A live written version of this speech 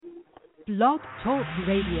Blog Talk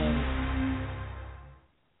Radio.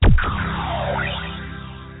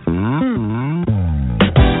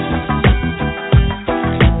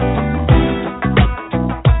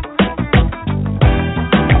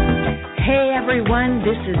 Hey everyone,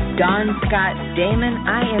 this is Dawn Scott Damon.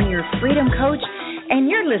 I am your Freedom Coach, and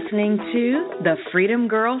you're listening to the Freedom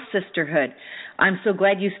Girl Sisterhood. I'm so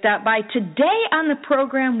glad you stopped by. Today on the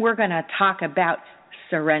program, we're going to talk about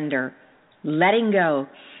surrender, letting go.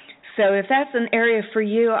 So if that's an area for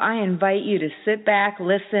you, I invite you to sit back,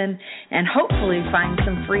 listen, and hopefully find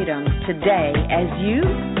some freedom today as you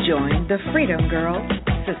join the Freedom Girl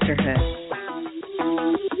Sisterhood.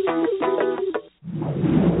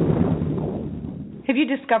 Have you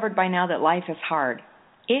discovered by now that life is hard?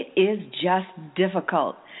 It is just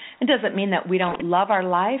difficult. It doesn't mean that we don't love our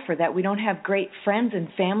life or that we don't have great friends and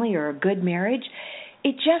family or a good marriage.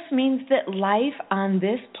 It just means that life on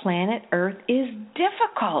this planet Earth is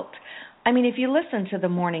difficult. I mean, if you listen to the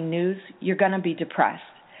morning news, you're going to be depressed.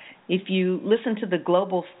 If you listen to the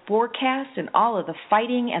global forecast and all of the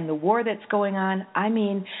fighting and the war that's going on, I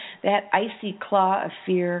mean, that icy claw of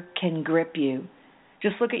fear can grip you.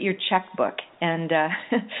 Just look at your checkbook and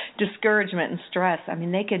discouragement and stress. I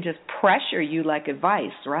mean, they can just pressure you like a vice,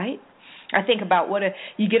 right? I think about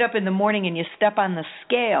you get up in the morning and you step on the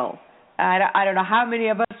scale. I don't know how many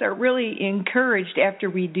of us are really encouraged after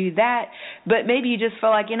we do that, but maybe you just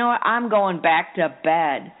feel like, you know what, I'm going back to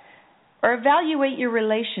bed. Or evaluate your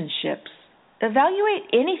relationships. Evaluate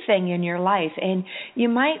anything in your life, and you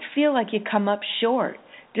might feel like you come up short,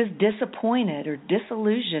 just disappointed or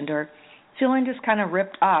disillusioned or feeling just kind of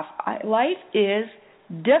ripped off. Life is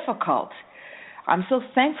difficult. I'm so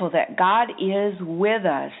thankful that God is with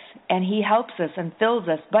us and He helps us and fills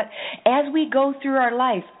us. But as we go through our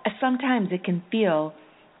life, sometimes it can feel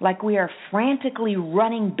like we are frantically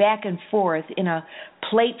running back and forth in a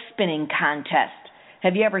plate spinning contest.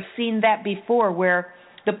 Have you ever seen that before, where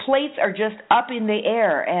the plates are just up in the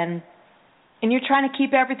air and you're trying to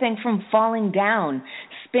keep everything from falling down,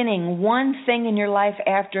 spinning one thing in your life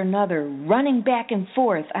after another, running back and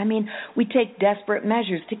forth. I mean, we take desperate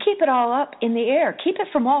measures to keep it all up in the air, keep it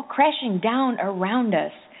from all crashing down around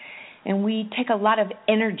us. And we take a lot of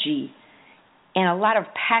energy and a lot of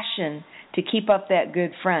passion to keep up that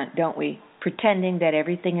good front, don't we? Pretending that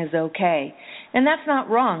everything is okay. And that's not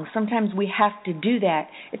wrong. Sometimes we have to do that.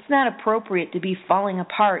 It's not appropriate to be falling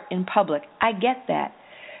apart in public. I get that.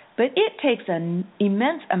 But it takes an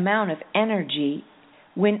immense amount of energy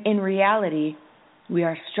when in reality we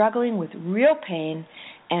are struggling with real pain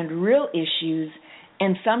and real issues,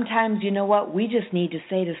 and sometimes, you know what, we just need to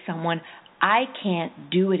say to someone, I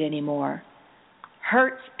can't do it anymore.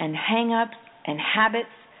 Hurts and hang-ups and habits.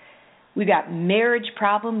 We got marriage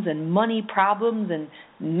problems and money problems and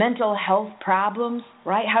mental health problems,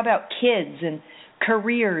 right? How about kids and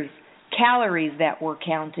careers, calories that we're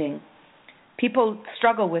counting? People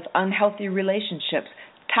struggle with unhealthy relationships,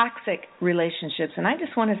 toxic relationships. And I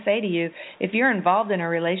just want to say to you, if you're involved in a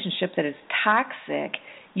relationship that is toxic,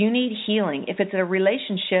 you need healing. If it's a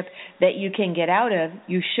relationship that you can get out of,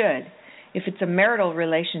 you should. If it's a marital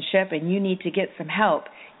relationship and you need to get some help,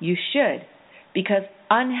 you should. Because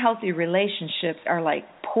unhealthy relationships are like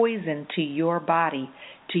poison to your body,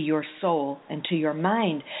 to your soul, and to your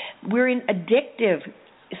mind. We're in addictive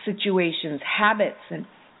situations, habits, and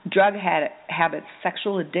drug habits,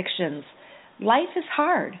 sexual addictions. Life is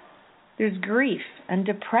hard. There's grief and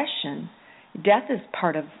depression. Death is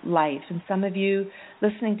part of life, and some of you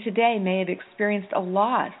listening today may have experienced a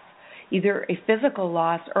loss, either a physical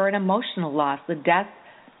loss or an emotional loss, the death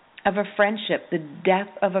of a friendship, the death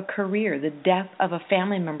of a career, the death of a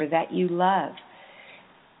family member that you love.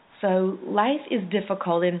 So life is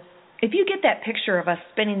difficult, and if you get that picture of us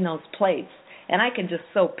spinning those plates, and I can just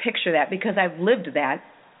so picture that because I've lived that,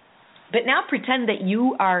 but now pretend that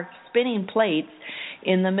you are spinning plates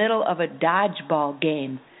in the middle of a dodgeball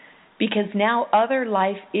game, because now other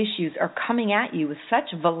life issues are coming at you with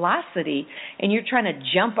such velocity and you're trying to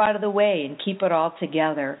jump out of the way and keep it all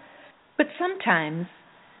together. But sometimes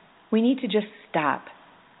we need to just stop.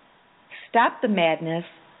 Stop the madness,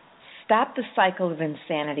 stop the cycle of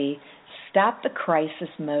insanity, stop the crisis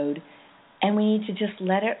mode, and we need to just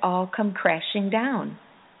let it all come crashing down.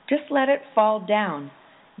 Just let it fall down.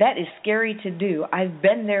 That is scary to do. I've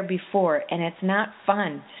been there before, and it's not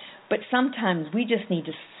fun. But sometimes we just need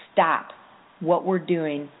to stop what we're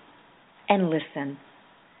doing and listen.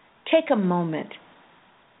 Take a moment.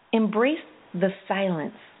 Embrace the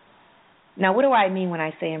silence. Now, what do I mean when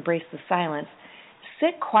I say embrace the silence?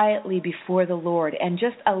 Sit quietly before the Lord and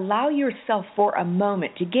just allow yourself for a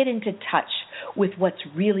moment to get into touch with what's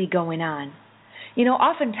really going on.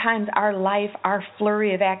 Oftentimes our life, our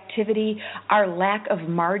flurry of activity, our lack of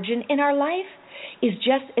margin in our life is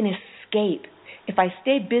just an escape. If I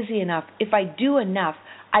stay busy enough, if I do enough,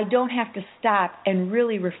 I don't have to stop and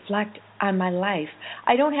really reflect on my life.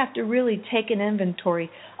 I don't have to really take an inventory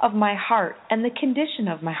of my heart and the condition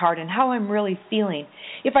of my heart and how I'm really feeling.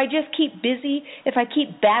 If I just keep busy, if I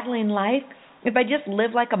keep battling life, if I just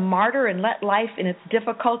live like a martyr and let life and its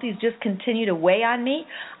difficulties just continue to weigh on me,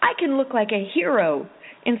 I can look like a hero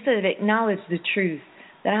instead of acknowledge the truth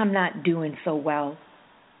that I'm not doing so well.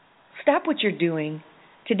 Stop what you're doing.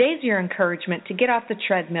 Today's your encouragement to get off the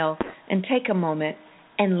treadmill and take a moment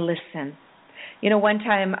and listen. One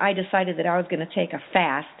time I decided that I was going to take a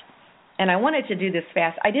fast, and I wanted to do this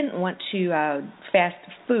fast. I didn't want to fast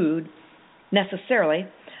food necessarily.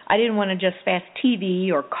 I didn't want to just fast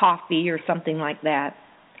TV or coffee or something like that.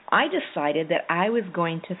 I decided that I was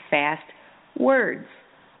going to fast words.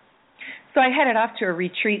 So I headed off to a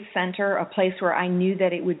retreat center, a place where I knew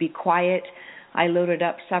that it would be quiet. I loaded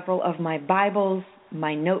up several of my Bibles,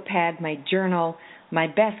 my notepad, my journal, my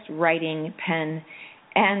best writing pen,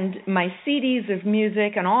 and my CDs of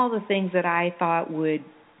music and all the things that I thought would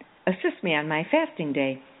assist me on my fasting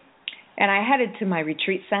day. And I headed to my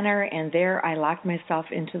retreat center, and there I locked myself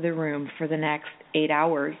into the room for the next 8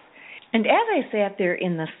 hours. And as I sat there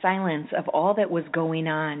in the silence of all that was going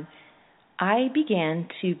on, I began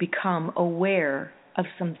to become aware of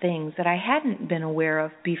some things that I hadn't been aware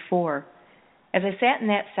of before. As I sat in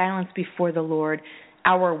that silence before the Lord,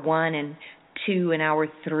 hour 1 and 2 and hour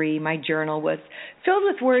 3, my journal was filled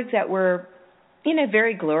with words that were,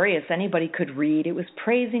 very glorious. Anybody could read. It was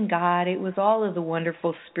praising God. It was all of the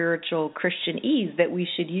wonderful spiritual Christian ease that we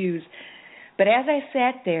should use. But as I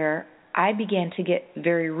sat there, I began to get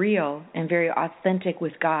very real and very authentic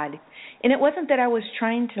with God. And it wasn't that I was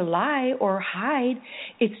trying to lie or hide.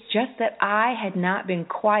 It's just that I had not been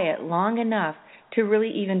quiet long enough to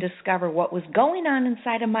really even discover what was going on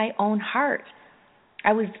inside of my own heart.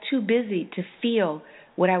 I was too busy to feel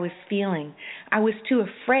what I was feeling. I was too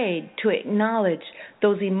afraid to acknowledge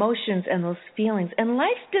those emotions and those feelings and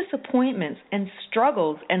life's disappointments and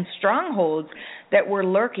struggles and strongholds that were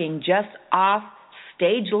lurking just off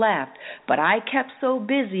stage left. But I kept so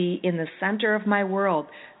busy in the center of my world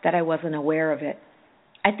that I wasn't aware of it.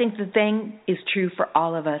 I think the thing is true for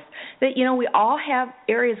all of us, that, we all have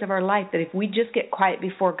areas of our life that if we just get quiet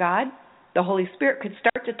before God, the Holy Spirit could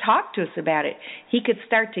start to talk to us about it. He could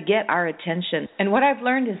start to get our attention. And what I've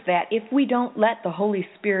learned is that if we don't let the Holy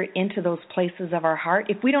Spirit into those places of our heart,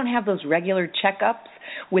 if we don't have those regular checkups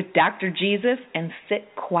with Dr. Jesus and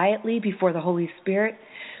sit quietly before the Holy Spirit,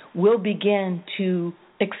 we'll begin to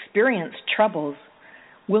experience troubles.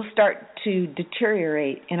 We'll start to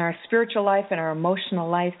deteriorate in our spiritual life and our emotional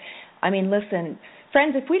life. Listen,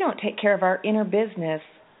 friends, if we don't take care of our inner business,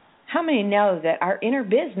 how many know that our inner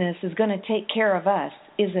business is going to take care of us,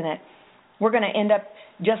 isn't it? We're going to end up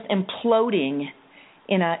just imploding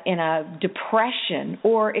in a depression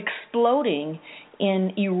or exploding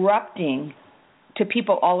in erupting to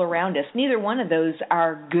people all around us. Neither one of those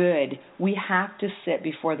are good. We have to sit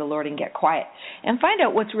before the Lord and get quiet and find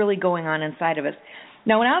out what's really going on inside of us.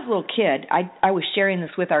 Now, when I was a little kid, I was sharing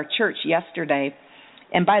this with our church yesterday.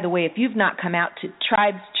 And by the way, if you've not come out to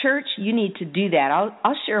Tribes Church, you need to do that.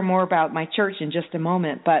 I'll share more about my church in just a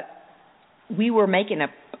moment. But we were making an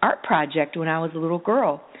art project when I was a little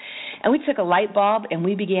girl. And we took a light bulb and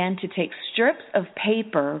we began to take strips of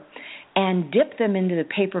paper and dip them into the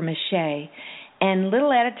paper mache. And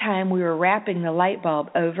little at a time, we were wrapping the light bulb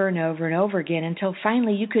over and over and over again until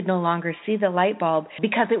finally you could no longer see the light bulb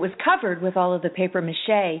because it was covered with all of the paper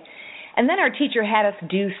mache. And then our teacher had us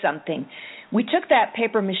do something. We took that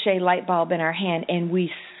paper mache light bulb in our hand and we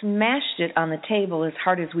smashed it on the table as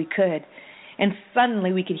hard as we could. And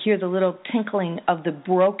suddenly we could hear the little tinkling of the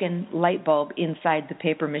broken light bulb inside the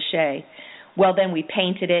paper mache. Well, then we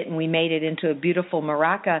painted it and we made it into a beautiful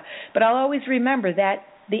maraca. But I'll always remember that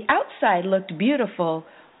the outside looked beautiful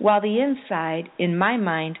while the inside, in my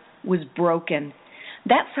mind, was broken.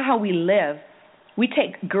 That's how we live. We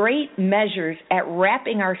take great measures at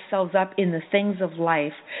wrapping ourselves up in the things of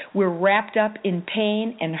life. We're wrapped up in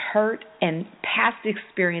pain and hurt and past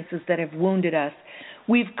experiences that have wounded us.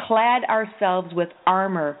 We've clad ourselves with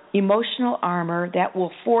armor, emotional armor that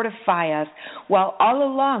will fortify us, while all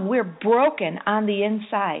along we're broken on the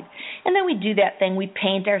inside. And then we do that thing, we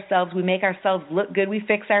paint ourselves, we make ourselves look good, we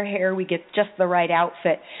fix our hair, we get just the right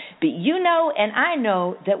outfit. But you know and I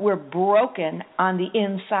know that we're broken on the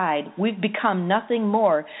inside. We've become nothing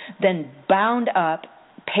more than bound up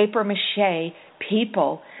paper mache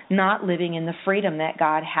people not living in the freedom that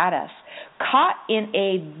God had us. Caught in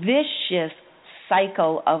a vicious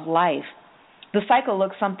cycle of life. The cycle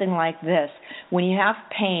looks something like this. When you have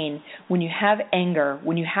pain, when you have anger,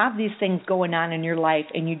 when you have these things going on in your life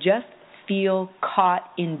and you just feel caught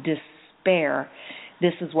in despair,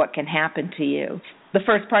 this is what can happen to you. The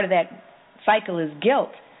first part of that cycle is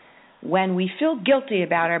guilt. When we feel guilty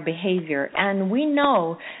about our behavior and we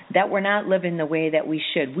know that we're not living the way that we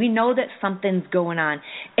should, we know that something's going on.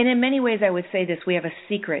 And in many ways, I would say this, we have a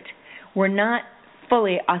secret. We're not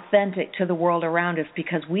fully authentic to the world around us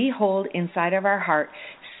because we hold inside of our heart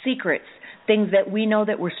secrets, things that we know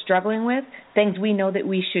that we're struggling with, things we know that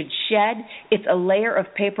we should shed. It's a layer of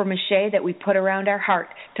paper mache that we put around our heart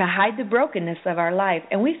to hide the brokenness of our life,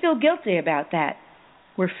 and we feel guilty about that.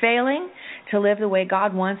 We're failing to live the way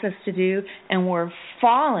God wants us to do, and we're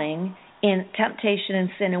falling in temptation and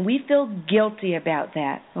sin, and we feel guilty about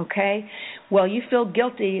that, okay? Well, you feel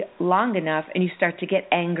guilty long enough, and you start to get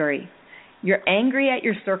angry. You're angry at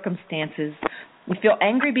your circumstances. You feel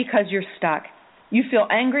angry because you're stuck. You feel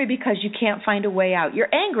angry because you can't find a way out.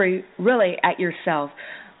 You're angry, really, at yourself.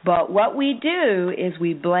 But what we do is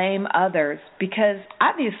we blame others because,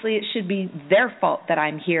 obviously, it should be their fault that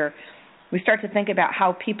I'm here. We start to think about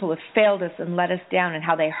how people have failed us and let us down and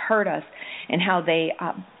how they hurt us and how they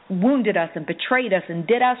wounded us and betrayed us and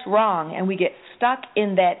did us wrong, and we get stuck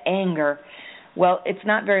in that anger. Well, it's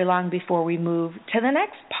not very long before we move to the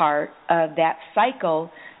next part of that cycle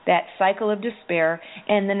of despair,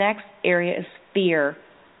 and the next area is fear.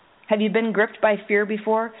 Have you been gripped by fear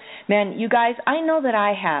before? Man, you guys, I know that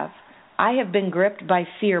I have. I have been gripped by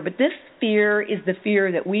fear, but this fear is the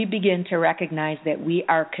fear that we begin to recognize that we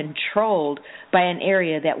are controlled by an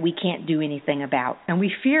area that we can't do anything about. And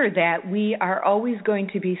we fear that we are always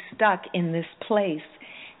going to be stuck in this place.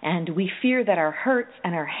 And we fear that our hurts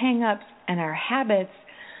and our hang-ups and our habits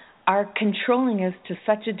are controlling us to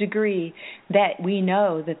such a degree that we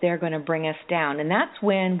know that they're going to bring us down. And that's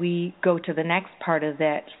when we go to the next part of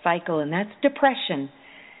that cycle, and that's depression.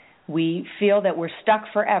 We feel that we're stuck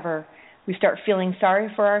forever. We start feeling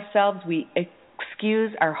sorry for ourselves. We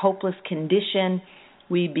excuse our hopeless condition.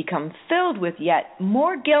 We become filled with yet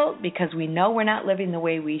more guilt because we know we're not living the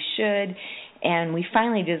way we should. And we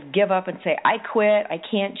finally just give up and say, I quit, I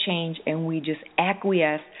can't change, and we just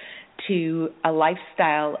acquiesce to a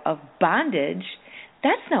lifestyle of bondage.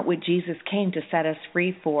 That's not what Jesus came to set us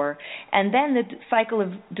free for. And then the cycle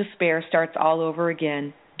of despair starts all over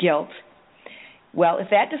again, guilt. Well, if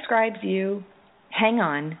that describes you, hang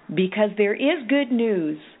on, because there is good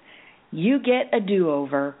news. You get a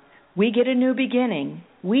do-over. We get a new beginning.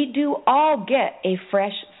 We do all get a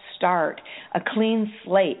fresh start, a clean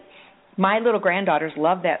slate. My little granddaughters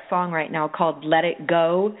love that song right now called Let It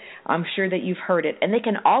Go. I'm sure that you've heard it, and they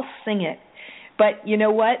can all sing it. But you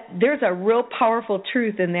know what? There's a real powerful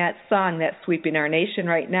truth in that song that's sweeping our nation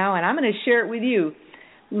right now, and I'm going to share it with you.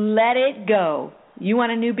 Let it go. You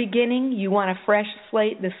want a new beginning? You want a fresh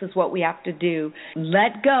slate? This is what we have to do.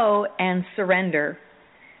 Let go and surrender.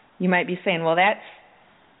 You might be saying, well, that's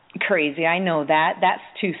crazy. I know that. That's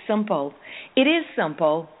too simple. It is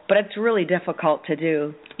simple, but it's really difficult to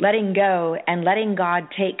do. Letting go and letting God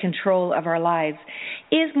take control of our lives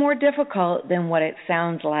is more difficult than what it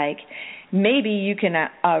sounds like. Maybe you can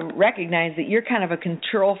recognize that you're kind of a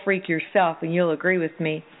control freak yourself, and you'll agree with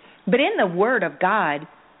me. But in the Word of God,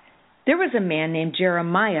 there was a man named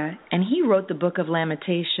Jeremiah, and he wrote the book of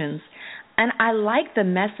Lamentations. And I like the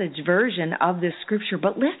Message version of this scripture,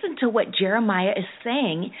 but listen to what Jeremiah is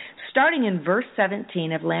saying, starting in verse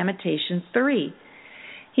 17 of Lamentations 3.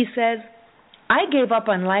 He says, I gave up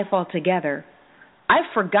on life altogether.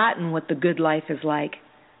 I've forgotten what the good life is like.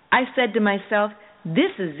 I said to myself,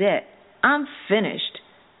 this is it. I'm finished.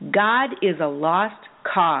 God is a lost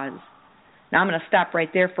cause. Now, I'm going to stop right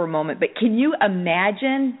there for a moment, but can you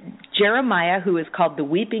imagine Jeremiah, who is called the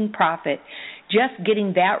weeping prophet, just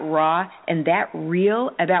getting that raw and that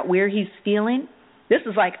real about where he's feeling? This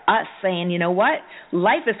is like us saying, you know what?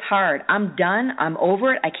 Life is hard. I'm done. I'm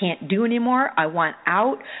over it. I can't do anymore. I want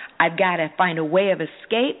out. I've got to find a way of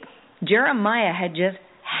escape. Jeremiah had just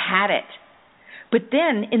had it. But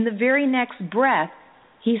then in the very next breath,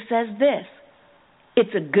 he says this,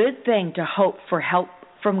 it's a good thing to hope for help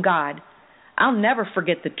from God. I'll never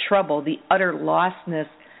forget the trouble, the utter lostness,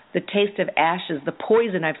 the taste of ashes, the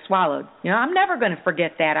poison I've swallowed. I'm never going to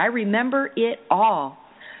forget that. I remember it all.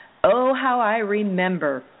 Oh, how I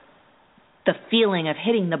remember the feeling of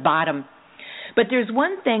hitting the bottom. But there's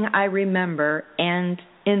one thing I remember, and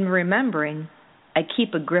in remembering, I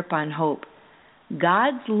keep a grip on hope.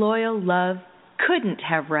 God's loyal love couldn't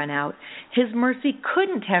have run out. His mercy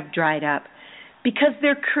couldn't have dried up, because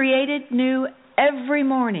they're created new every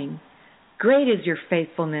morning. Great is your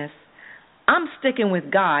faithfulness. I'm sticking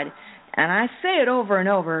with God, and I say it over and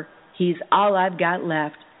over, He's all I've got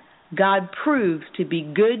left. God proves to be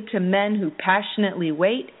good to men who passionately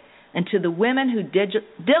wait and to the women who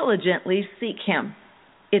diligently seek Him.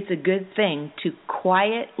 It's a good thing to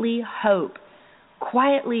quietly hope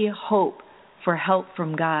for help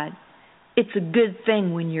from God. It's a good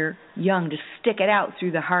thing when you're young to stick it out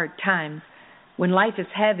through the hard times. When life is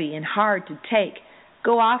heavy and hard to take,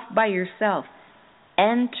 go off by yourself.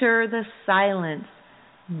 Enter the silence.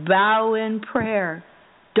 Bow in prayer.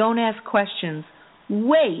 Don't ask questions.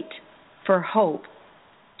 Wait for hope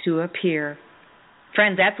to appear.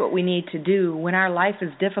 Friends, that's what we need to do when our life is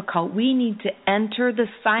difficult. We need to enter the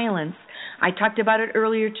silence. I talked about it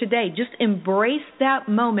earlier today. Just embrace that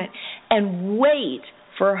moment and wait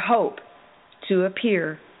for hope to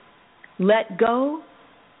appear. Let go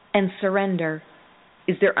and surrender.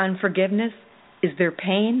 Is there unforgiveness? Is there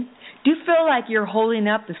pain? Do you feel like you're holding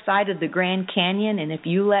up the side of the Grand Canyon, and if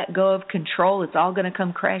you let go of control, it's all going to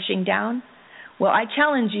come crashing down? Well, I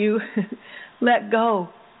challenge you, let go,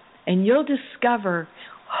 and you'll discover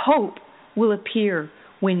hope will appear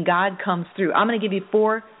when God comes through. I'm going to give you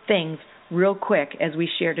 4 things real quick as we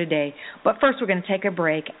share today. But first, we're going to take a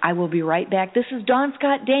break. I will be right back. This is Dawn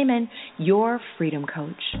Scott Damon, your Freedom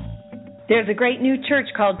Coach. There's a great new church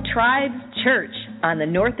called Tribes Church on the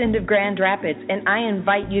north end of Grand Rapids, and I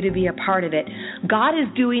invite you to be a part of it. God is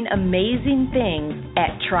doing amazing things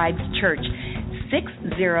at Tribes Church,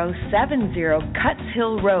 6070 Cuts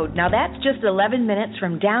Hill Road. Now, that's just 11 minutes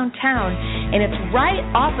from downtown, and it's right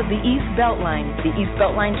off of the East Beltline. The East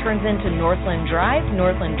Beltline turns into Northland Drive,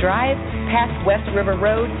 past West River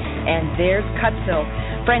Road, and there's Cuts Hill.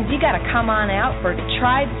 Friends, you got to come on out for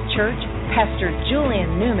Tribes Church. Pastor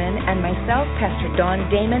Julian Newman and myself, Pastor Dawn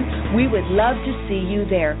Damon, we would love to see you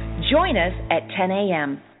there. Join us at 10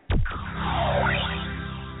 a.m.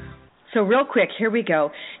 So real quick, here we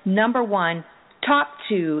go. Number 1, talk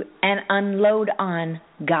to and unload on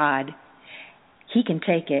God. He can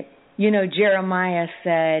take it. You know, Jeremiah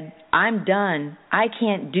said, I'm done. I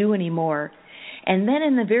can't do anymore. And then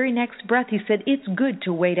in the very next breath, he said, it's good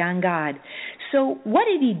to wait on God. So what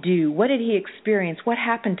did he do? What did he experience? What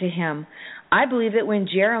happened to him? I believe that when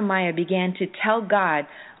Jeremiah began to tell God,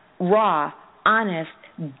 raw, honest,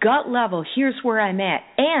 gut level, here's where I'm at,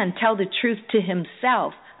 and tell the truth to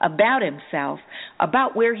himself,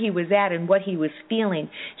 about where he was at and what he was feeling.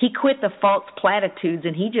 He quit the false platitudes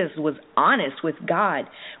and he just was honest with God.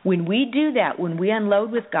 When we do that, when we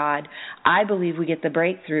unload with God, I believe we get the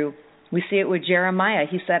breakthrough. We see it with Jeremiah.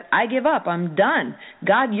 He said, I give up. I'm done.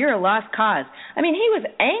 God, you're a lost cause. I mean, he was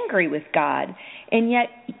angry with God, and yet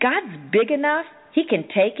God's big enough. He can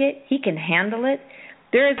take it. He can handle it.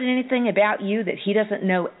 There isn't anything about you that he doesn't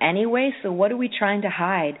know anyway, so what are we trying to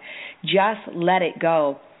hide? Just let it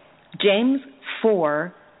go. James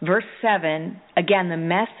 4, verse 7, again, the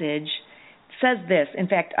Message, says this, in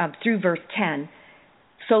fact, through verse 10.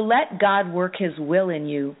 So let God work his will in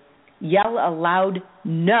you. Yell a loud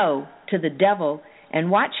no to the devil and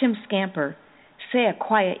watch him scamper. Say a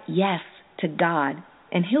quiet yes to God,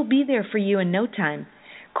 and he'll be there for you in no time.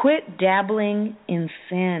 Quit dabbling in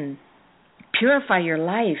sin. Purify your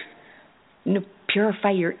life.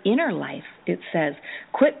 Purify your inner life, it says.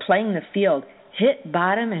 Quit playing the field. Hit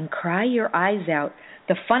bottom and cry your eyes out.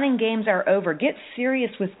 The fun and games are over. Get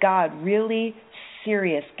serious with God, really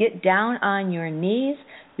serious. Get down on your knees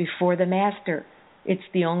before the Master. It's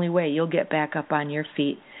the only way you'll get back up on your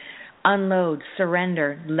feet. Unload,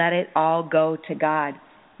 surrender, let it all go to God.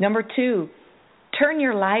 Number 2, turn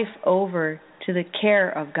your life over to the care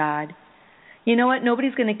of God. You know what?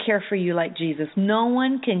 Nobody's going to care for you like Jesus. No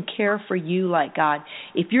one can care for you like God.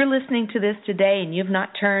 If you're listening to this today and you've not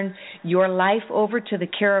turned your life over to the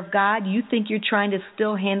care of God, you think you're trying to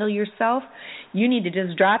still handle yourself, you need to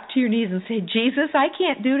just drop to your knees and say, Jesus, I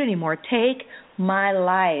can't do it anymore. Take my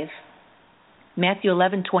life. Matthew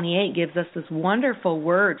 11:28 gives us this wonderful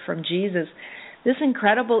word from Jesus, this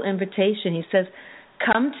incredible invitation. He says,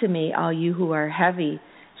 come to me, all you who are heavy,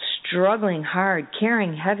 struggling hard,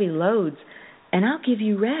 carrying heavy loads, and I'll give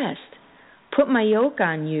you rest. Put my yoke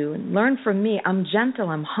on you and learn from me. I'm gentle,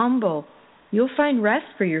 I'm humble. You'll find rest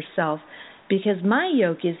for yourself because my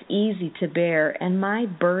yoke is easy to bear and my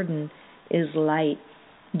burden is light.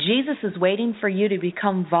 Jesus is waiting for you to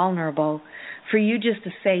become vulnerable, for you just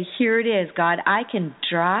to say, here it is, God, I can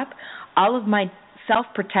drop all of my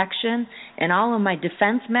self-protection and all of my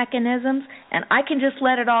defense mechanisms, and I can just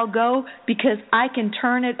let it all go because I can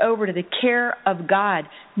turn it over to the care of God.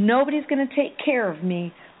 Nobody's going to take care of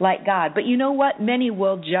me like God. But you know what? Many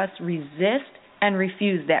will just resist and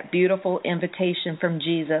refuse that beautiful invitation from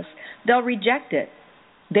Jesus. They'll reject it.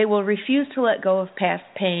 They will refuse to let go of past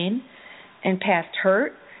pain and past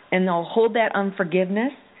hurt, and they'll hold that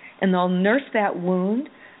unforgiveness, and they'll nurse that wound.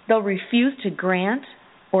 They'll refuse to grant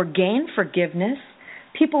or gain forgiveness.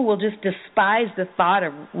 People will just despise the thought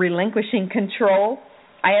of relinquishing control.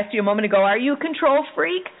 I asked you a moment ago, are you a control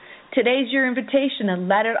freak? Today's your invitation to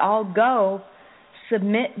let it all go.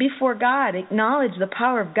 Submit before God. Acknowledge the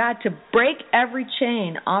power of God to break every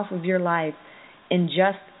chain off of your life and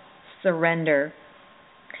just surrender.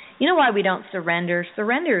 You know why we don't surrender?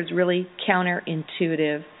 Surrender is really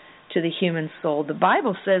counterintuitive to the human soul. The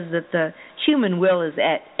Bible says that the human will is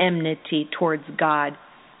at enmity towards God.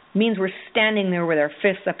 It means we're standing there with our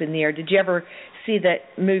fists up in the air. Did you ever see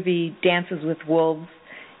that movie Dances with Wolves?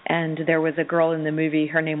 And there was a girl in the movie,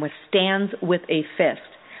 her name was Stands with a Fist.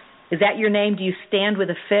 Is that your name? Do you stand with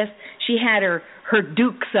a fist? She had her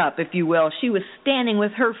dukes up, if you will. She was standing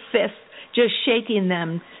with her fists, just shaking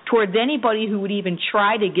them towards anybody who would even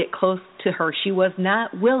try to get close to her. She was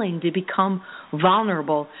not willing to become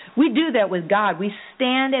vulnerable. We do that with God. We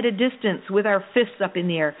stand at a distance with our fists up in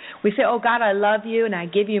the air. We say, oh, God, I love you and I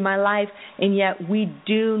give you my life, and yet we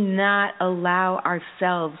do not allow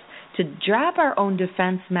ourselves to drop our own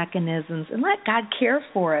defense mechanisms and let God care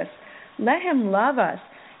for us. Let Him love us.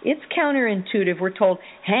 It's counterintuitive. We're told,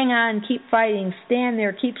 hang on, keep fighting, stand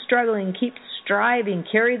there, keep struggling, keep striving,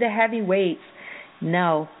 carry the heavy weights.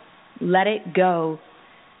 No, let it go.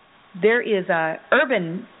 There is a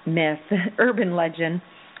urban myth, urban legend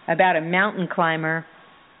about a mountain climber,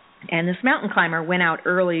 and this mountain climber went out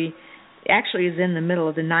early. Actually, it was in the middle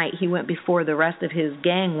of the night. He went before the rest of his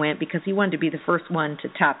gang went because he wanted to be the first one to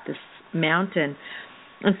top this mountain.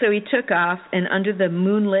 And so he took off, and under the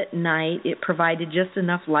moonlit night, it provided just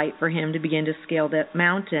enough light for him to begin to scale that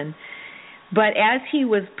mountain. But as he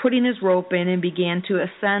was putting his rope in and began to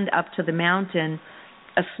ascend up to the mountain,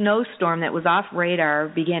 a snowstorm that was off radar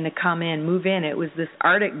began to come in, move in. It was this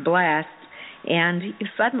Arctic blast, and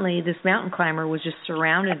suddenly this mountain climber was just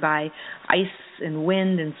surrounded by ice and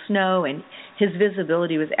wind and snow, and his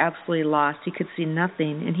visibility was absolutely lost. He could see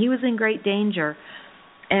nothing, and he was in great danger.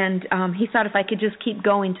 And he thought, if I could just keep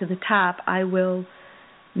going to the top, I will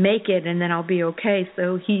make it, and then I'll be okay.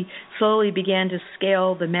 So he slowly began to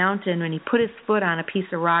scale the mountain, and he put his foot on a piece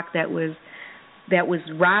of rock that was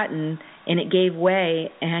rotten, and it gave way,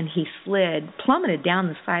 and he slid, plummeted down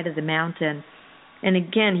the side of the mountain. And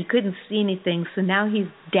again, he couldn't see anything, so now he's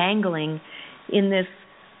dangling in this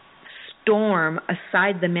storm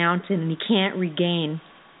aside the mountain, and he can't regain.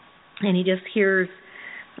 And he just hears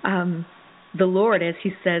the Lord as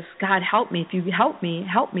he says, God, help me. If you help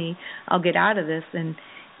me, I'll get out of this. And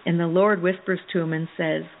the Lord whispers to him and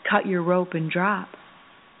says, cut your rope and drop.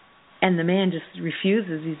 And the man just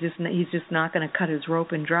refuses. He's just not going to cut his rope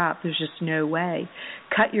and drop. There's just no way.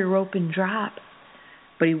 Cut your rope and drop.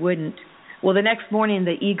 But he wouldn't. Well, the next morning,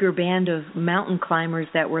 the eager band of mountain climbers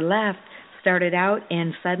that were left started out,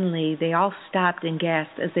 and suddenly they all stopped and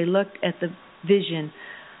gasped as they looked at the vision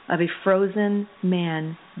of a frozen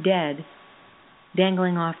man, dead,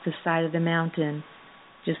 dangling off the side of the mountain,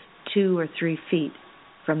 just 2 or 3 feet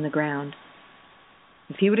from the ground.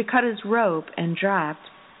 If he would have cut his rope and dropped,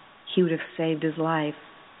 he would have saved his life.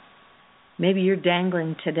 Maybe you're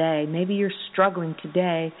dangling today. Maybe you're struggling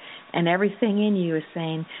today, and everything in you is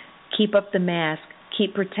saying, keep up the mask,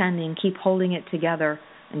 keep pretending, keep holding it together.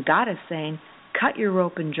 And God is saying, cut your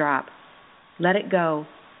rope and drop. Let it go.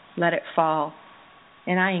 Let it fall.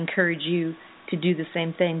 And I encourage you to do the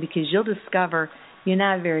same thing, because you'll discover you're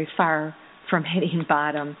not very far from hitting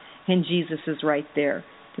bottom, and Jesus is right there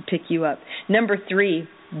to pick you up. Number 3,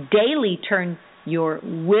 daily turn your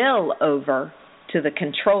will over to the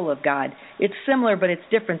control of God. It's similar, but it's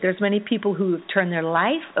different. There's many people who have turned their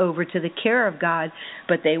life over to the care of God,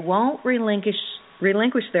 but they won't relinquish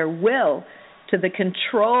their will to the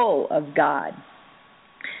control of God.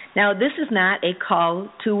 Now, this is not a call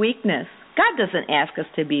to weakness. God doesn't ask us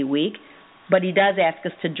to be weak, but He does ask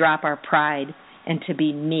us to drop our pride and to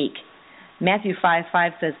be meek. Matthew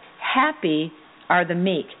 5:5 says, happy are the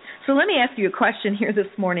meek. So let me ask you a question here this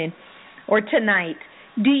morning or tonight.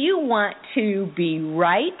 Do you want to be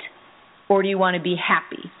right, or do you want to be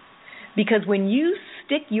happy? Because when you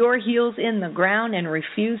stick your heels in the ground and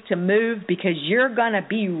refuse to move because you're going to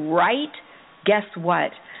be right, guess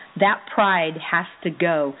what? That pride has to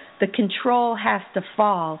go. The control has to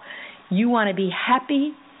fall. You want to be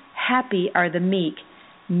happy. Happy are the meek.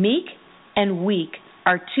 Meek and weak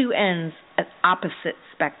are 2 ends at opposite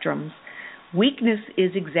spectrums. Weakness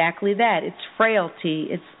is exactly that. It's frailty.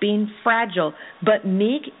 It's being fragile. But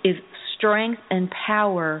meek is strength and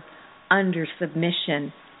power under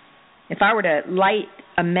submission. If I were to light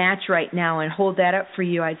a match right now and hold that up for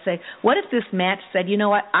you, I'd say, what if this match said, you know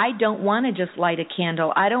what, I don't want to just light a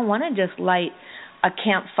candle. I don't want to just light a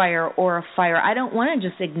campfire or a fire. I don't want to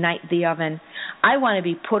just ignite the oven. I want to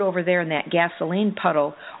be put over there in that gasoline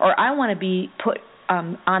puddle, or I want to be put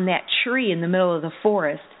on that tree in the middle of the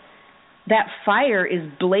forest. That fire is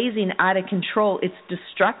blazing out of control. It's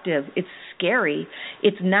destructive. It's scary.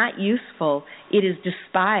 It's not useful. It is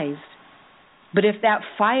despised. But if that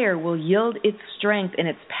fire will yield its strength and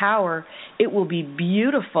its power, it will be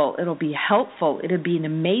beautiful. It'll be helpful. It'll be an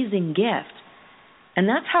amazing gift. And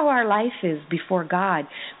that's how our life is before God.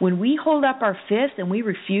 When we hold up our fist and we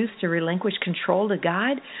refuse to relinquish control to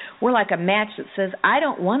God, we're like a match that says, I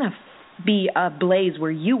don't want to be a blaze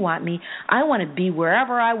where you want me. I want to be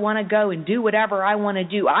wherever I want to go and do whatever I want to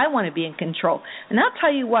do. I want to be in control. And I'll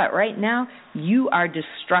tell you what, right now, you are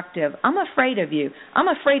destructive. I'm afraid of you. I'm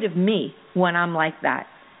afraid of me when I'm like that.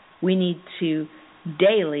 We need to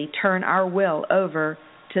daily turn our will over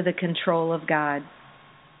to the control of God.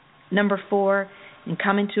 Number 4, and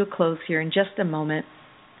coming to a close here in just a moment,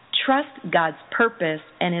 trust God's purpose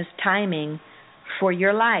and His timing for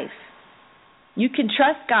your life. You can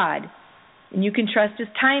trust God, and you can trust His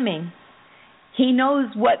timing. He knows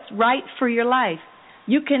what's right for your life.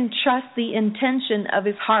 You can trust the intention of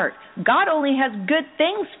His heart. God only has good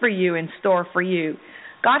things for you in store for you.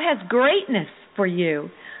 God has greatness for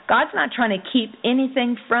you. God's not trying to keep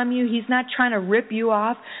anything from you. He's not trying to rip you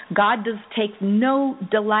off. God does take no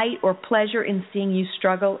delight or pleasure in seeing you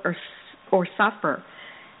struggle or suffer.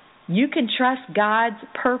 You can trust God's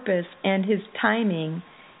purpose and His timing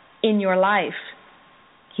in your life.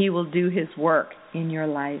 He will do His work in your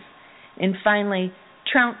life. And finally,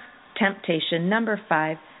 trounce temptation. Number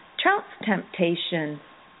 5, trounce temptation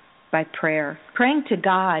by prayer. Praying to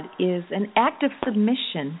God is an act of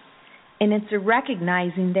submission, and it's a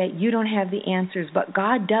recognizing that you don't have the answers, but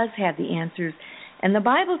God does have the answers. And the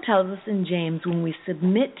Bible tells us in James, when we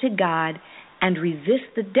submit to God and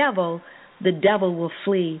resist the devil will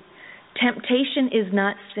flee. Temptation is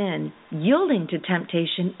not sin. Yielding to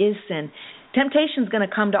temptation is sin. Temptation is going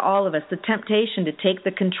to come to all of us. The temptation to take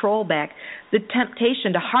the control back. The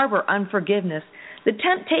temptation to harbor unforgiveness. The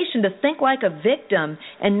temptation to think like a victim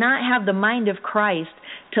and not have the mind of Christ.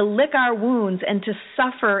 To lick our wounds and to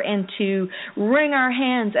suffer and to wring our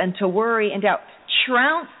hands and to worry and doubt.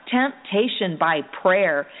 Trounce temptation by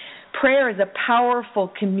prayer. Prayer is a powerful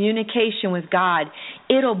communication with God.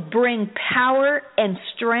 It'll bring power and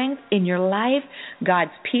strength in your life.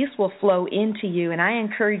 God's peace will flow into you. And I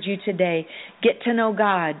encourage you today, get to know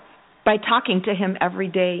God by talking to Him every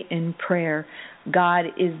day in prayer. God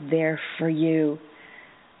is there for you.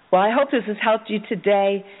 Well, I hope this has helped you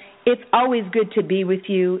today. It's always good to be with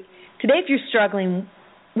you. Today, if you're struggling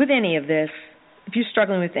with any of this, if you're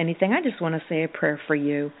struggling with anything, I just want to say a prayer for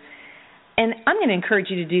you. And I'm going to encourage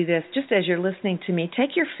you to do this just as you're listening to me.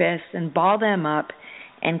 Take your fists and ball them up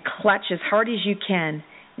and clutch as hard as you can.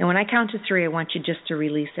 And when I count to 3, I want you just to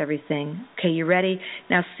release everything. Okay, you ready?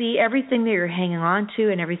 Now see everything that you're hanging on to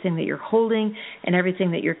and everything that you're holding and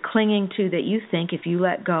everything that you're clinging to that you think if you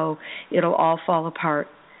let go, it'll all fall apart.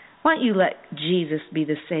 Why don't you let Jesus be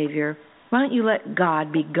the Savior? Why don't you let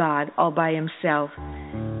God be God all by Himself?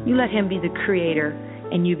 You let Him be the Creator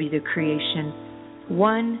and you be the creation.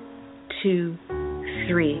 1, 2,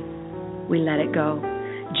 3. We let it go.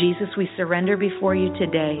 Jesus, we surrender before you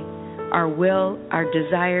today. Our will, our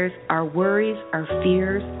desires, our worries, our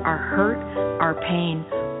fears, our hurt, our pain,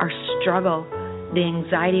 our struggle, the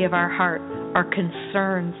anxiety of our heart, our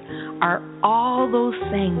concerns, are all those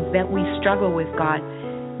things that we struggle with, God.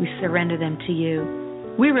 We surrender them to you.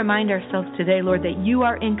 We remind ourselves today, Lord, that you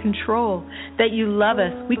are in control, that you love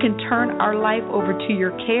us. We can turn our life over to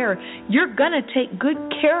your care. You're going to take good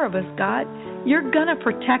care of us, God. You're going to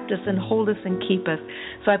protect us and hold us and keep us.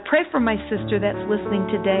 So I pray for my sister that's listening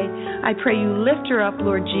today. I pray you lift her up,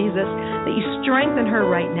 Lord Jesus, that you strengthen her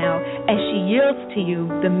right now as she yields to you.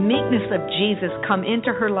 The meekness of Jesus come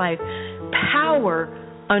into her life, power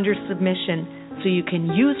under submission, so you can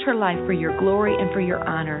use her life for your glory and for your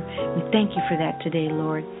honor. We thank you for that today,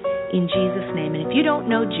 Lord, in Jesus' name. And if you don't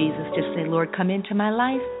know Jesus, just say, Lord, come into my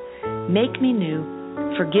life, make me new,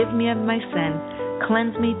 forgive me of my sin,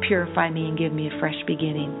 cleanse me, purify me, and give me a fresh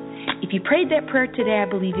beginning. If you prayed that prayer today, I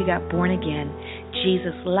believe you got born again.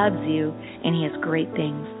 Jesus loves you, and He has great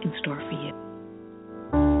things in store for you.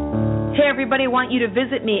 Hey, everybody, I want you to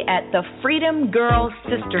visit me at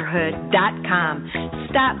thefreedomgirlsisterhood.com.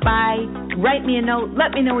 Stop by, write me a note,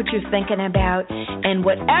 let me know what you're thinking about. And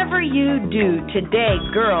whatever you do today,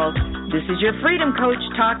 girls, this is your freedom coach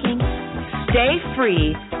talking. Stay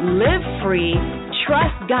free, live free,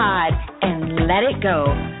 trust God and let it go.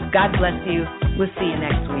 God bless you. We'll see you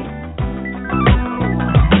next week.